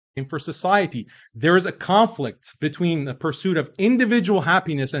for society. There is a conflict between the pursuit of individual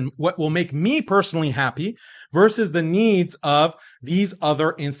happiness and what will make me personally happy versus the needs of these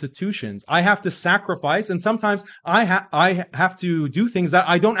other institutions. I have to sacrifice, and sometimes I have to do things that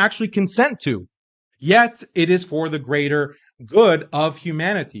I don't actually consent to, yet it is for the greater good of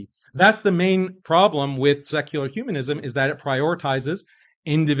humanity. That's the main problem with secular humanism, is that it prioritizes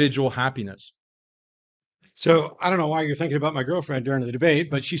individual happiness. So I don't know why you're thinking about my girlfriend during the debate,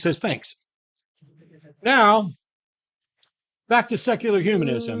 but she says thanks. Now, back to secular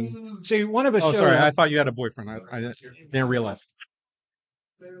humanism. See, one of us. Oh, sorry, I thought you had a boyfriend. I didn't realize.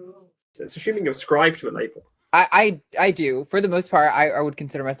 It's assuming you ascribe to a label. I do. For the most part, I would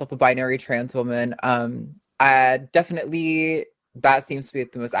consider myself a binary trans woman. Definitely, that seems to be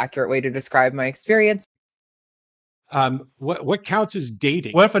the most accurate way to describe my experience. What counts as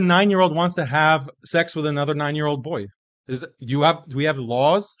dating? What if a 9-year-old wants to have sex with another 9-year-old boy? Do we have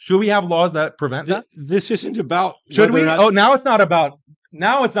laws? Should we have laws that prevent that? This isn't about. Should we? Oh, now it's not about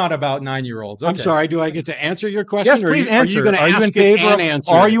 9-year-olds. Okay. I'm sorry. Do I get to answer your question? Yes, please answer.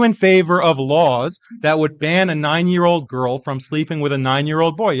 Are you in favor of laws that would ban a 9-year-old girl from sleeping with a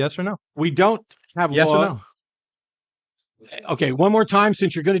 9-year-old boy? Yes or no? We don't have yes law. or no. Okay, one more time,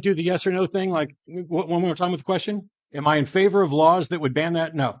 since you're going to do the yes or no thing. Like one more time with the question. Am I in favor of laws that would ban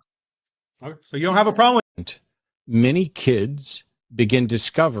that? No. Okay. So you don't have a problem with. Many kids begin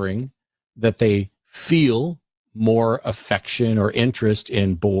discovering that they feel more affection or interest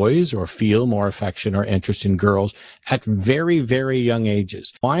in boys or feel more affection or interest in girls at very, very young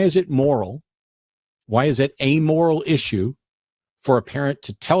ages. Why is it moral? Why is it a moral issue for a parent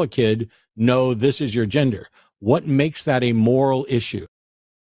to tell a kid, no, this is your gender? What makes that a moral issue?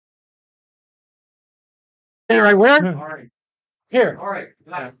 Right where? All right. Here. All right.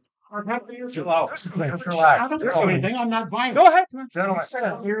 Nice. I don't do anything. I'm not violent. Go ahead, gentlemen.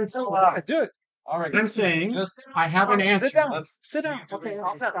 Do it. All right. I'm saying I have an answer. Sit down. Sit down. Okay,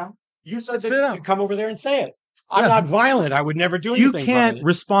 I'll sit down. You said Sit that down. to come over there and say it. I'm not violent. I would never do You anything. can't violent.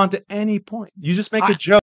 respond to any point. You just make a joke.